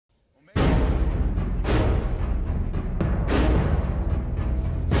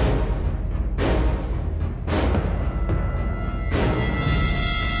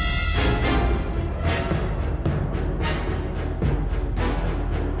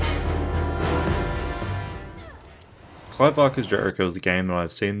Clive Barker's Jericho is a game that I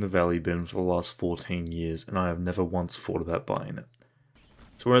have seen in the Valley bin for the last 14 years, and I have never once thought about buying it.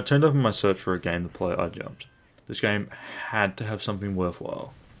 So when I turned up in my search for a game to play, I jumped. This game had to have something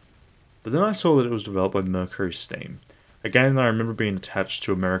worthwhile. But then I saw that it was developed by Mercury Steam, a game that I remember being attached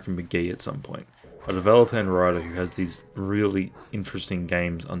to American McGee at some point, a developer and writer who has these really interesting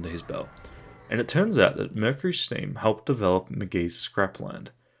games under his belt. And it turns out that Mercury Steam helped develop McGee's Scrapland,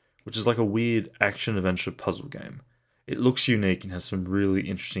 which is like a weird action-adventure puzzle game. It looks unique and has some really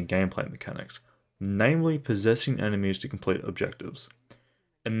interesting gameplay mechanics, namely possessing enemies to complete objectives.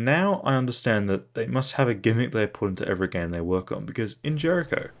 And now I understand that they must have a gimmick they put into every game they work on, because in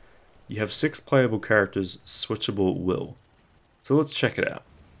Jericho, you have 6 playable characters, switchable at will. So let's check it out.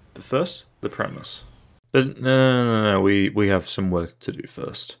 But first, the premise. But no, we have some work to do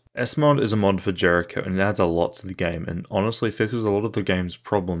first. SMod is a mod for Jericho and it adds a lot to the game and honestly fixes a lot of the game's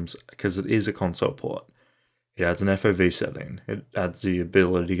problems because it is a console port. It adds an FOV setting, it adds the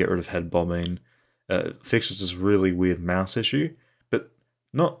ability to get rid of head bobbing, fixes this really weird mouse issue, but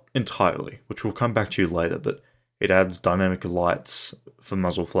not entirely, which we'll come back to later, but it adds dynamic lights for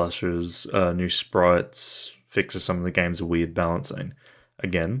muzzle flashes, new sprites, fixes some of the game's weird balancing.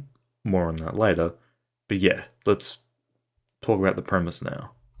 Again, more on that later, but yeah, let's talk about the premise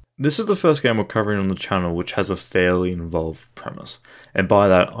now. This is the first game we're covering on the channel which has a fairly involved premise, and by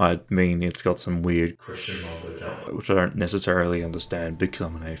that I mean it's got some weird Christian mumbo which I don't necessarily understand because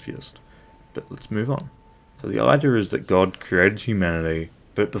I'm an atheist. But let's move on. So the idea is that God created humanity,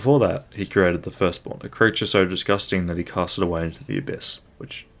 but before that he created the firstborn, a creature so disgusting that he cast it away into the abyss,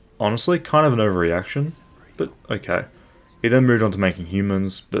 which honestly kind of an overreaction, but okay. He then moved on to making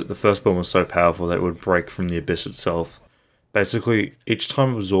humans, but the firstborn was so powerful that it would break from the abyss itself. Basically, each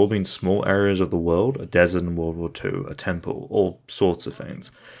time absorbing small areas of the world, a desert in World War II, a temple, all sorts of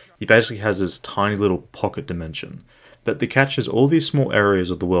things. He basically has this tiny little pocket dimension. But the catch is all these small areas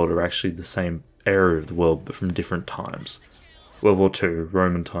of the world are actually the same area of the world, but from different times. World War II,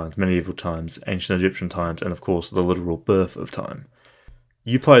 Roman times, medieval times, ancient Egyptian times, and of course the literal birth of time.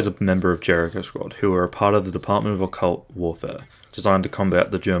 You play as a member of Jericho Squad, who are a part of the Department of Occult Warfare, designed to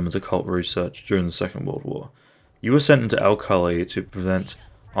combat the Germans' occult research during the Second World War. You were sent into Al-Khali to prevent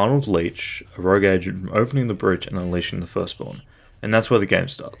Arnold Leach, a rogue agent, from opening the breach and unleashing the firstborn. And that's where the game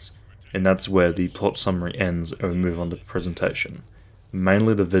starts. And that's where the plot summary ends and we move on to the presentation.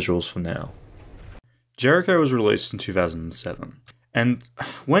 Mainly the visuals for now. Jericho was released in 2007. And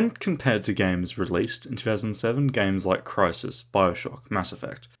when compared to games released in 2007, games like Crysis, Bioshock, Mass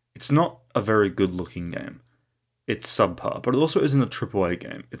Effect, it's not a very good looking game. It's subpar, but it also isn't a AAA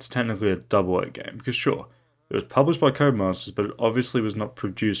game. It's technically a AA game, because sure, it was published by Codemasters, but it obviously was not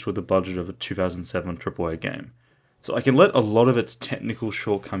produced with the budget of a 2007 AAA game. So I can let a lot of its technical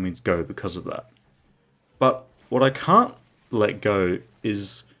shortcomings go because of that. But what I can't let go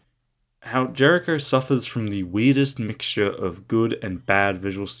is how Jericho suffers from the weirdest mixture of good and bad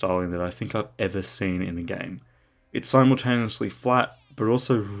visual styling that I think I've ever seen in a game. It's simultaneously flat, but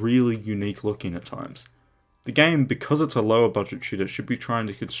also really unique looking at times. The game, because it's a lower budget shooter, should be trying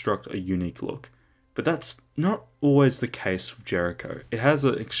to construct a unique look. But that's not always the case with Jericho. It has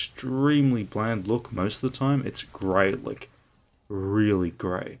an extremely bland look most of the time. It's grey, like really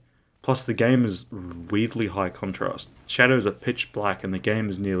grey. Plus the game is weirdly high contrast. Shadows are pitch black and the game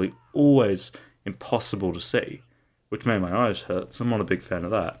is nearly always impossible to see, which made my eyes hurt, so I'm not a big fan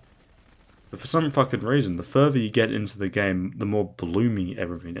of that. But for some fucking reason, the further you get into the game, the more bloomy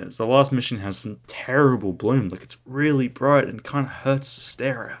everything is. The last mission has some terrible bloom, like it's really bright and kind of hurts to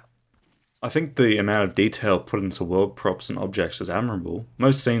stare at. I think the amount of detail put into world props and objects is admirable.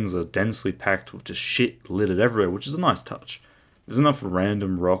 Most scenes are densely packed with just shit littered everywhere, which is a nice touch. There's enough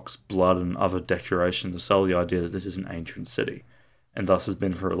random rocks, blood, and other decoration to sell the idea that this is an ancient city, and thus has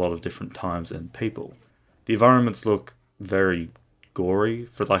been for a lot of different times and people. The environments look very gory,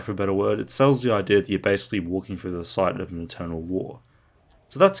 for lack of a better word. It sells the idea that you're basically walking through the site of an eternal war.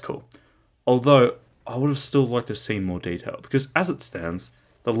 So that's cool. Although, I would have still liked to see more detail, because as it stands,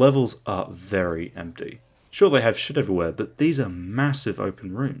 the levels are very empty. Sure, they have shit everywhere, but these are massive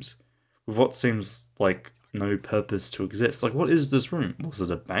open rooms, with what seems like no purpose to exist. Like, what is this room? Was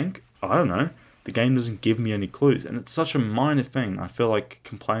it a bank? I don't know. The game doesn't give me any clues, and it's such a minor thing I feel like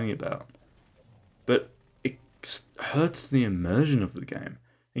complaining about. But it hurts the immersion of the game.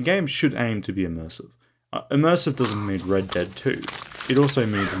 And games should aim to be immersive. Immersive doesn't mean Red Dead 2. It also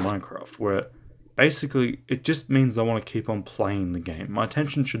means Minecraft, where basically, it just means I want to keep on playing the game. My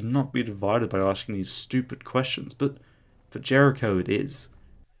attention should not be divided by asking these stupid questions, but for Jericho it is.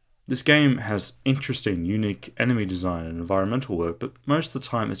 This game has interesting, unique enemy design and environmental work, but most of the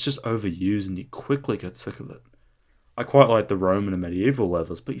time it's just overused and you quickly get sick of it. I quite like the Roman and medieval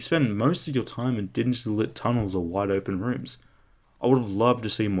levels, but you spend most of your time in densely lit tunnels or wide open rooms. I would have loved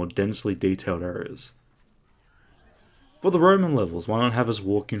to see more densely detailed areas. For the Roman levels, why not have us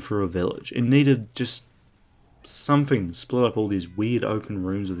walking through a village? It needed just something to split up all these weird open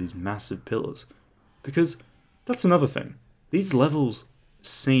rooms with these massive pillars. Because that's another thing. These levels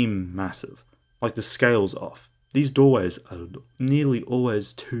seem massive, like the scale's off. These doorways are nearly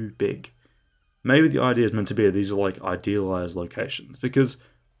always too big. Maybe the idea is meant to be that these are like idealized locations, because,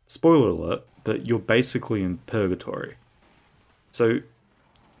 spoiler alert, but you're basically in purgatory. So,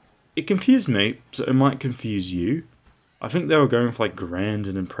 it confused me, so it might confuse you. I think they were going for like grand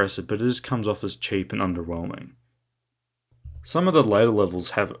and impressive, but it just comes off as cheap and underwhelming. Some of the later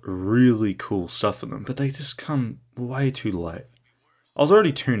levels have really cool stuff in them, but they just come way too late. I was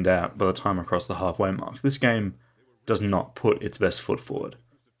already tuned out by the time I crossed the halfway mark. This game does not put its best foot forward.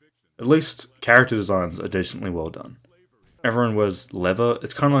 At least, character designs are decently well done. Everyone wears leather.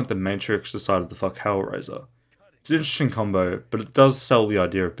 It's kind of like the Matrix decided to fuck Hellraiser. It's an interesting combo, but it does sell the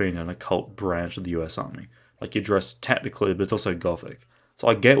idea of being an occult branch of the US Army. Like, you're dressed technically, but it's also gothic. So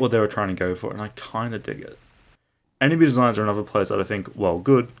I get what they were trying to go for, and I kinda dig it. Enemy designs are another place that I think, while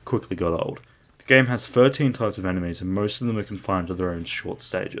good, quickly got old. The game has 13 types of enemies, and most of them are confined to their own short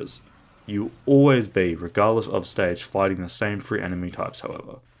stages. You will always be, regardless of stage, fighting the same 3 enemy types,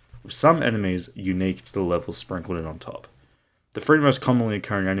 however, with some enemies unique to the level sprinkled in on top. The 3 most commonly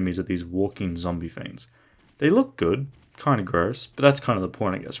occurring enemies are these walking zombie fiends. They look good, kinda gross, but that's kind of the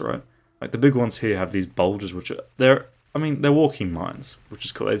point, I guess, right? Like, the big ones here have these bulges, which are, they're walking mines, which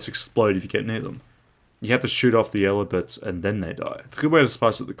is cool. They just explode if you get near them. You have to shoot off the yellow bits, and then they die. It's a good way to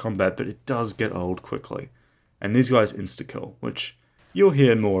spice up the combat, but it does get old quickly. And these guys insta-kill, which you'll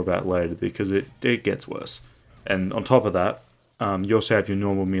hear more about later, because it gets worse. And on top of that, you also have your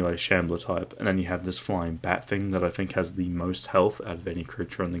normal melee shambler type, and then you have this flying bat thing that I think has the most health out of any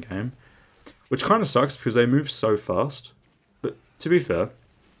creature in the game. Which kind of sucks, because they move so fast. But to be fair,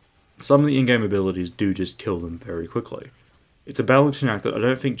 some of the in-game abilities do just kill them very quickly. It's a balancing act that I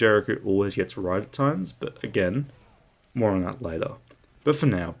don't think Jericho always gets right at times, but again, more on that later. But for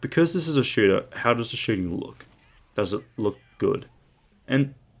now, because this is a shooter, how does the shooting look? Does it look good?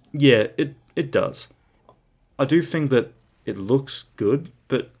 And yeah, it does. I do think that it looks good,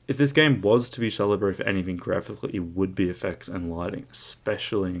 but if this game was to be celebrated for anything graphically, it would be effects and lighting,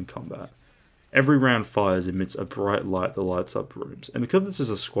 especially in combat. Every round fires emits a bright light that lights up rooms, and because this is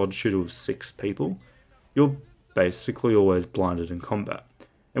a squad shooter with 6 people, you're basically always blinded in combat.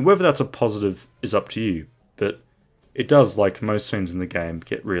 And whether that's a positive is up to you, but it does, like most things in the game,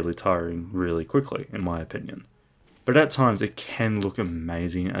 get really tiring really quickly, in my opinion. But at times it can look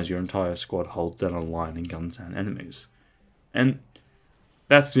amazing as your entire squad holds down a line and guns down enemies. And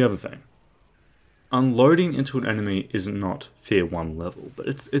that's the other thing. Unloading into an enemy is not Fear 1 level, but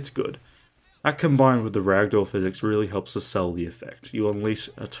it's good. That combined with the ragdoll physics really helps to sell the effect. You unleash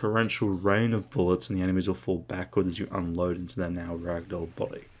a torrential rain of bullets and the enemies will fall backward as you unload into their now ragdoll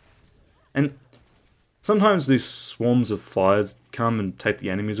body. And sometimes these swarms of fires come and take the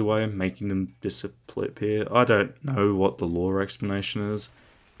enemies away, making them disappear. I don't know what the lore explanation is,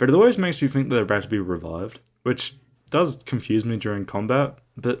 but it always makes me think that they're about to be revived, which does confuse me during combat,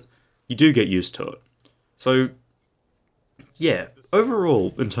 but you do get used to it. So, yeah,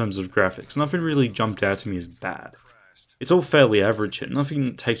 overall, in terms of graphics, nothing really jumped out to me as bad. It's all fairly average here,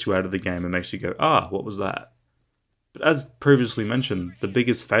 nothing takes you out of the game and makes you go, ah, what was that? But as previously mentioned, the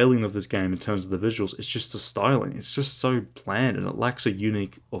biggest failing of this game in terms of the visuals is just the styling. It's just so bland and it lacks a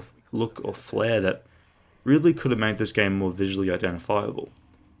unique look or flair that really could have made this game more visually identifiable.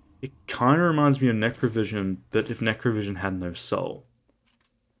 It kind of reminds me of Necrovision, but if Necrovision had no soul.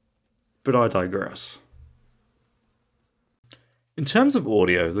 But I digress. In terms of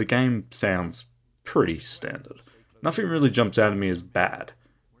audio, the game sounds pretty standard. Nothing really jumps out at me as bad.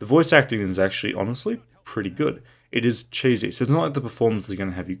 The voice acting is actually, honestly, pretty good. It is cheesy, so it's not like the performance is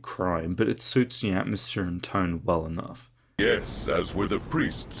going to have you crying, but it suits the atmosphere and tone well enough. Yes, as were the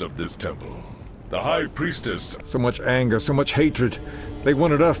priests of this temple. The High Priestess... So much anger, so much hatred. They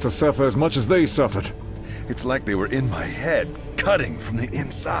wanted us to suffer as much as they suffered. It's like they were in my head, cutting from the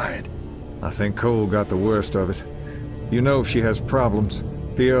inside. I think Cole got the worst of it. You know she has problems.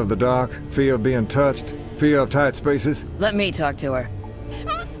 Fear of the dark, fear of being touched, fear of tight spaces. Let me talk to her.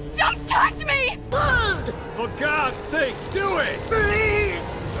 Oh, don't touch me! For God's sake, do it!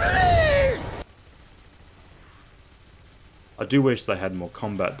 Please! Please! I do wish they had more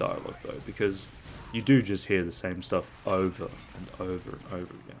combat dialogue though, because you do just hear the same stuff over and over and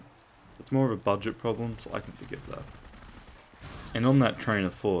over again. It's more of a budget problem, so I can forgive that. And on that train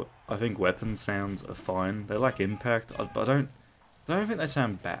of thought, I think weapon sounds are fine. They lack impact, but I don't think they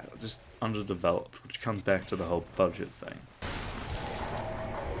sound bad. Just underdeveloped, which comes back to the whole budget thing.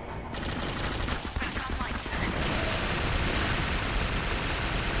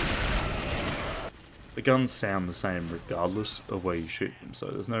 The guns sound the same regardless of where you shoot them, so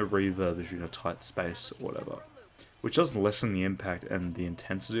there's no reverb if you're in a tight space or whatever, which does lessen the impact and the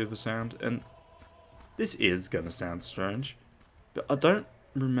intensity of the sound. And this is gonna sound strange, but I don't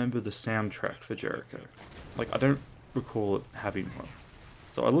remember the soundtrack for Jericho. Like, I don't recall it having one.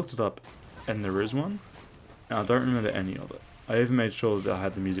 So I looked it up, and there is one, and I don't remember any of it. I even made sure that I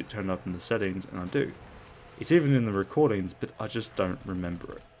had the music turned up in the settings, and I do. It's even in the recordings, but I just don't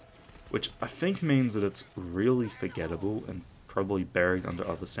remember it. Which I think means that it's really forgettable and probably buried under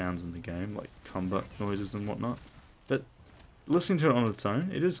other sounds in the game, like combat noises and whatnot. But listening to it on its own,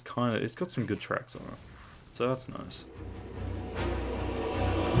 it's got some good tracks on it. So that's nice.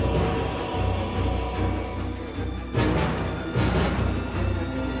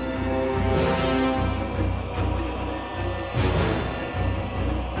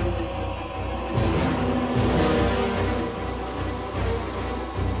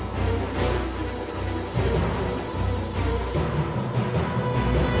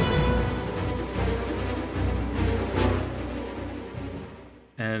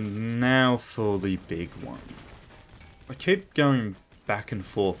 And now for the big one. I keep going back and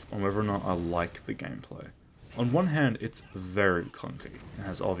forth on whether or not I like the gameplay. On one hand, it's very clunky and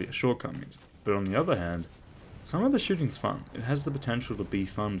has obvious shortcomings, but on the other hand, some of the shooting's fun. It has the potential to be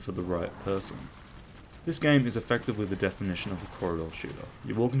fun for the right person. This game is effectively the definition of a corridor shooter.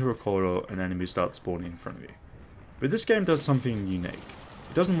 You walk into a corridor and enemies start spawning in front of you. But this game does something unique.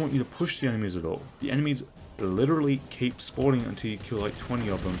 It doesn't want you to push the enemies at all. The enemies literally keep spawning until you kill like 20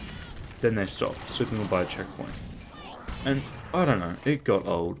 of them, then they stop, sweeping them by a checkpoint. And I don't know, it got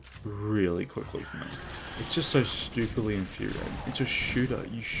old really quickly for me. It's just so stupidly infuriating. It's a shooter.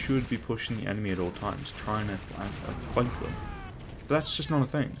 You should be pushing the enemy at all times, trying to flank them. But that's just not a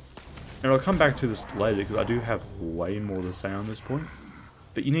thing. And I'll come back to this later because I do have way more to say on this point,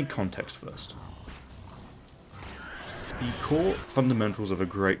 but you need context first. The core fundamentals of a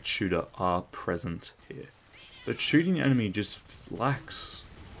great shooter are present here, but shooting the enemy just lacks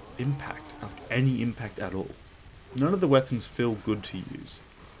impact, like any impact at all. None of the weapons feel good to use.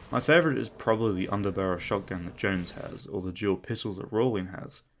 My favourite is probably the underbarrel shotgun that Jones has, or the dual pistols that Rawling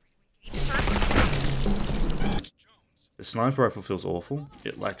has. The sniper rifle feels awful,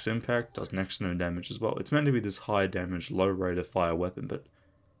 it lacks impact, does next to no damage as well. It's meant to be this high damage, low rate of fire weapon, but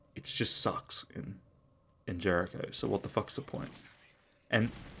it just sucks in Jericho, so what the fuck's the point? And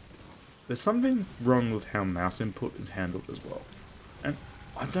there's something wrong with how mouse input is handled as well. And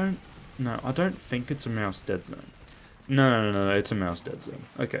I don't think it's a mouse dead zone. No, it's a mouse dead zone.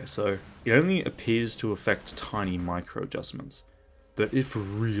 Okay, so it only appears to affect tiny micro adjustments, but it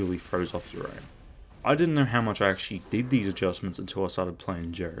really throws off your aim. I didn't know how much I actually did these adjustments until I started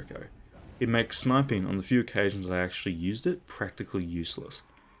playing Jericho. It makes sniping, on the few occasions I actually used it, practically useless,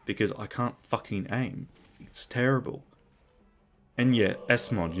 because I can't fucking aim. It's terrible. And yeah,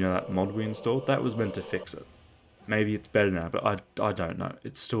 SMod, you know that mod we installed? That was meant to fix it. Maybe it's better now, but I don't know.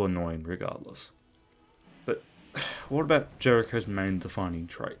 It's still annoying regardless. But what about Jericho's main defining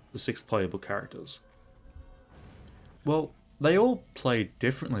trait, the 6 playable characters? Well, they all play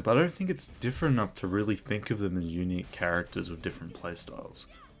differently, but I don't think it's different enough to really think of them as unique characters with different playstyles.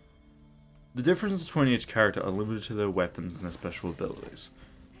 The differences between each character are limited to their weapons and their special abilities.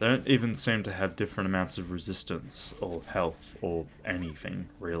 They don't even seem to have different amounts of resistance or health or anything,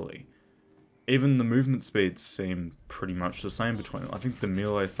 really. Even the movement speeds seem pretty much the same between them. I think the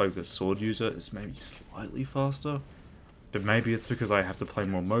melee focused sword user is maybe slightly faster, but maybe it's because I have to play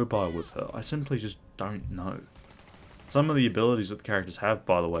more mobile with her. I simply just don't know. Some of the abilities that the characters have,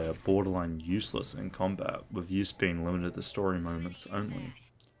 by the way, are borderline useless in combat, with use being limited to story moments only.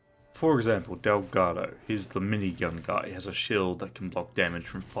 For example, Delgado, he's the minigun guy, he has a shield that can block damage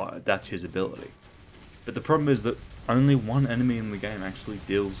from fire, that's his ability. But the problem is that only one enemy in the game actually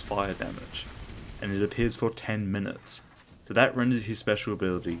deals fire damage, and it appears for 10 minutes, so that renders his special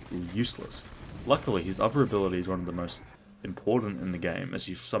ability useless. Luckily, his other ability is one of the most important in the game, as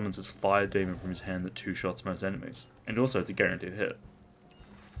he summons his fire demon from his hand that 2-shots most enemies, and also it's a guaranteed hit.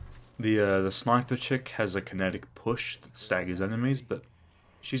 The sniper chick has a kinetic push that staggers enemies, but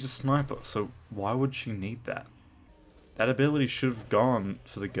she's a sniper, so why would she need that? That ability should have gone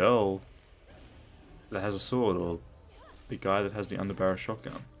for the girl that has a sword, or the guy that has the underbarrel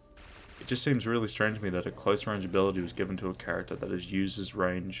shotgun. It just seems really strange to me that a close range ability was given to a character that is used as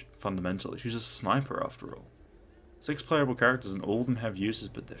range fundamentally. She's a sniper after all. 6 playable characters and all of them have uses,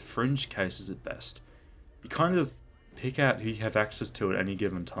 but they're fringe cases at best. You kind of pick out who you have access to at any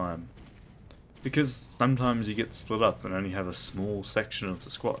given time. Because sometimes you get split up and only have a small section of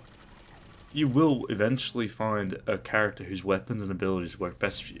the squad. You will eventually find a character whose weapons and abilities work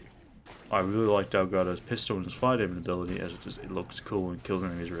best for you. I really like Delgado's pistol and his firearm ability, as it looks cool and kills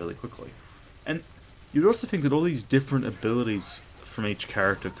enemies really quickly. And you'd also think that all these different abilities from each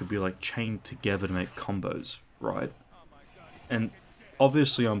character could be like chained together to make combos, right? And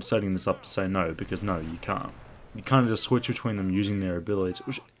obviously I'm setting this up to say no, because no, you can't. You kind of just switch between them using their abilities,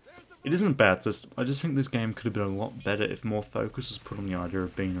 which it isn't a bad system. I just think this game could have been a lot better if more focus was put on the idea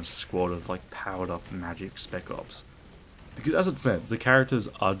of being a squad of like powered up magic spec ops. Because as it says, the characters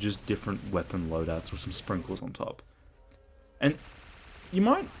are just different weapon loadouts with some sprinkles on top. And you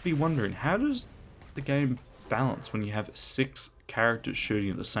might be wondering, how does the game balance when you have 6 characters shooting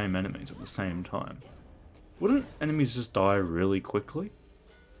at the same enemies at the same time? Wouldn't enemies just die really quickly?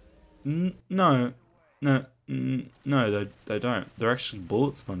 No, they don't. They're actually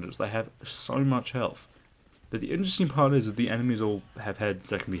bullet sponges. They have so much health. But the interesting part is that the enemies all have heads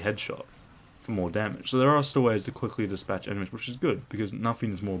that can be headshot for more damage. So there are still ways to quickly dispatch enemies, which is good, because nothing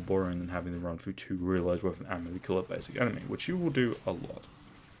is more boring than having to run through 2 reloads worth of ammo to kill a basic enemy, which you will do a lot.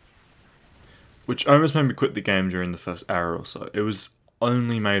 Which almost made me quit the game during the first hour or so. It was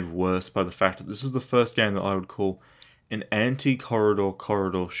only made worse by the fact that this is the first game that I would call an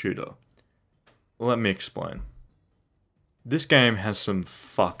anti-corridor shooter. Let me explain. This game has some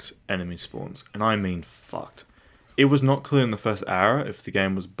fucked enemy spawns, and I mean fucked. It was not clear in the first hour if the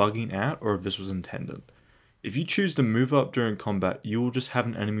game was bugging out or if this was intended. If you choose to move up during combat, you will just have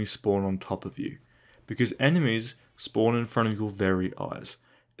an enemy spawn on top of you, because enemies spawn in front of your very eyes.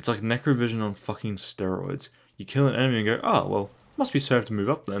 It's like Necrovision on fucking steroids. You kill an enemy and go, oh, well, must be safe to move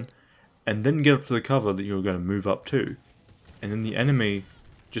up then, and then get up to the cover that you're going to move up to, and then the enemy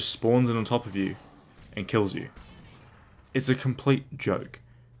just spawns in on top of you and kills you. It's a complete joke.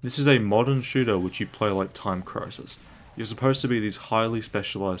 This is a modern shooter which you play like Time Crisis. You're supposed to be these highly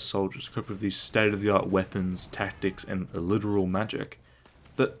specialized soldiers equipped with these state-of-the-art weapons, tactics, and literal magic.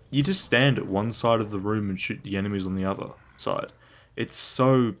 But you just stand at one side of the room and shoot the enemies on the other side. It's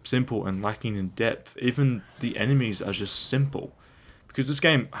so simple and lacking in depth. Even the enemies are just simple. Because this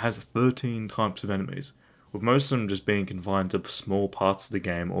game has 13 types of enemies, with most of them just being confined to small parts of the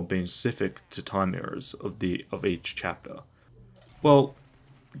game or being specific to time eras of each chapter. Well,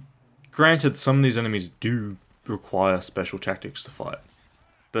 granted, some of these enemies do require special tactics to fight,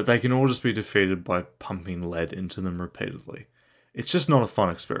 but they can all just be defeated by pumping lead into them repeatedly. It's just not a fun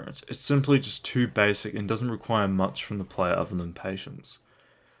experience. It's simply just too basic and doesn't require much from the player other than patience.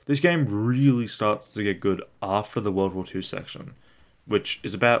 This game really starts to get good after the World War II section, which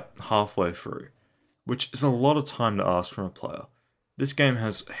is about halfway through, which is a lot of time to ask from a player. This game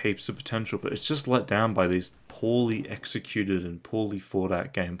has heaps of potential, but it's just let down by these poorly executed and poorly thought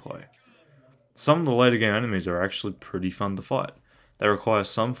out gameplay. Some of the later game enemies are actually pretty fun to fight. They require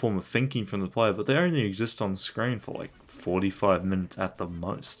some form of thinking from the player, but they only exist on screen for like 45 minutes at the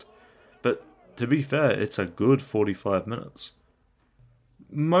most. But to be fair, it's a good 45 minutes.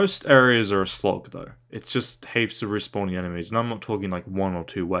 Most areas are a slog though. It's just heaps of respawning enemies, and I'm not talking like 1 or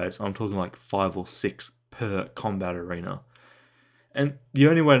 2 waves, I'm talking like 5 or 6 per combat arena. And the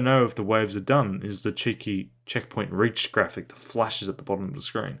only way to know if the waves are done is the cheeky checkpoint reach graphic that flashes at the bottom of the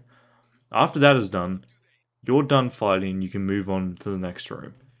screen. After that is done, you're done fighting, you can move on to the next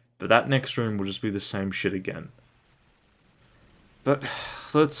room. But that next room will just be the same shit again. But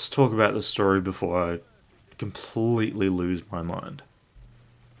let's talk about the story before I completely lose my mind.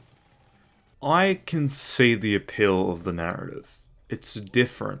 I can see the appeal of the narrative. It's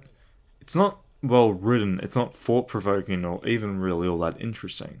different. It's not well written, it's not thought-provoking or even really all that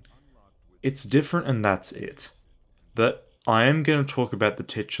interesting. It's different and that's it. But I am going to talk about the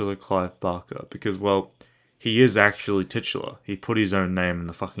titular Clive Barker because, well, he is actually titular. He put his own name in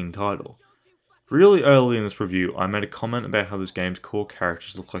the fucking title. Really early in this review, I made a comment about how this game's core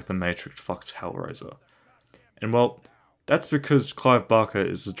characters look like the Matrix fucks Hellraiser. And well, that's because Clive Barker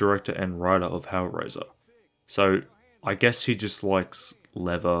is the director and writer of Hellraiser. So, I guess he just likes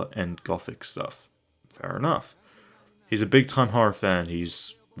leather and gothic stuff. Fair enough. He's a big time horror fan.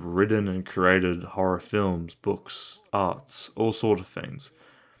 He's written and created horror films, books, arts, all sort of things.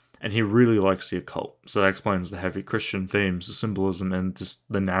 And he really likes the occult, so that explains the heavy Christian themes, the symbolism, and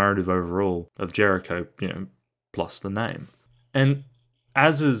just the narrative overall of Jericho, plus the name. And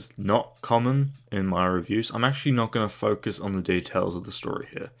as is not common in my reviews, I'm actually not going to focus on the details of the story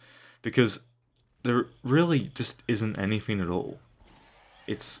here, because there really just isn't anything at all.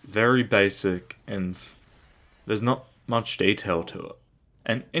 It's very basic, and There's not much detail to it.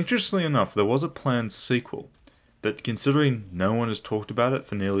 And interestingly enough, there was a planned sequel, but considering no one has talked about it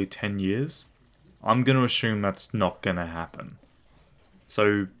for nearly 10 years, I'm going to assume that's not going to happen.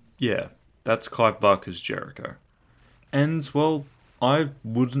 So, yeah, that's Clive Barker's Jericho. And, well, I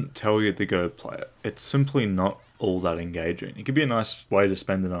wouldn't tell you to go play it. It's simply not all that engaging. It could be a nice way to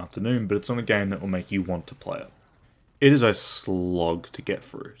spend an afternoon, but it's not a game that will make you want to play it. It is a slog to get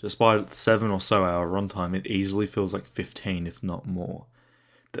through. Despite its 7 or so hour runtime, it easily feels like 15, if not more.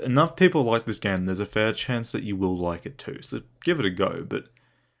 But enough people like this game, there's a fair chance that you will like it too, so give it a go, but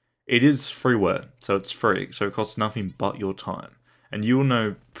it is freeware, so it's free, so it costs nothing but your time, and you will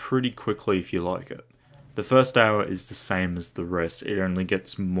know pretty quickly if you like it. The first hour is the same as the rest, it only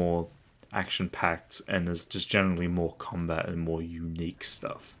gets more action-packed, and there's just generally more combat and more unique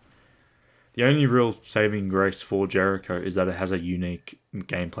stuff. The only real saving grace for Jericho is that it has a unique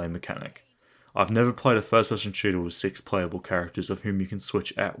gameplay mechanic. I've never played a first-person shooter with 6 playable characters of whom you can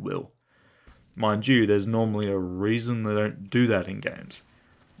switch at will. Mind you, there's normally a reason they don't do that in games,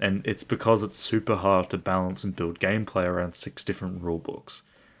 and it's because it's super hard to balance and build gameplay around 6 different rulebooks.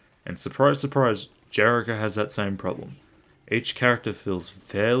 And surprise surprise, Jericho has that same problem. Each character feels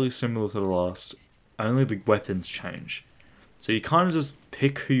fairly similar to the last, only the weapons change. So you kind of just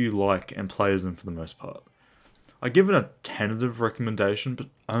pick who you like and play as them for the most part. I give it a tentative recommendation, but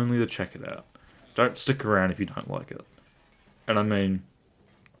only to check it out. Don't stick around if you don't like it. And I mean,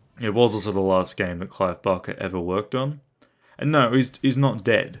 it was also the last game that Clive Barker ever worked on. And no, he's not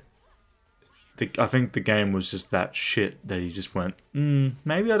dead. I think the game was just that shit that he just went,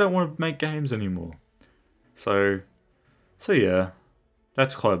 maybe I don't want to make games anymore. So yeah,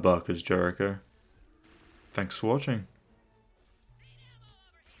 that's Clive Barker's Jericho. Thanks for watching.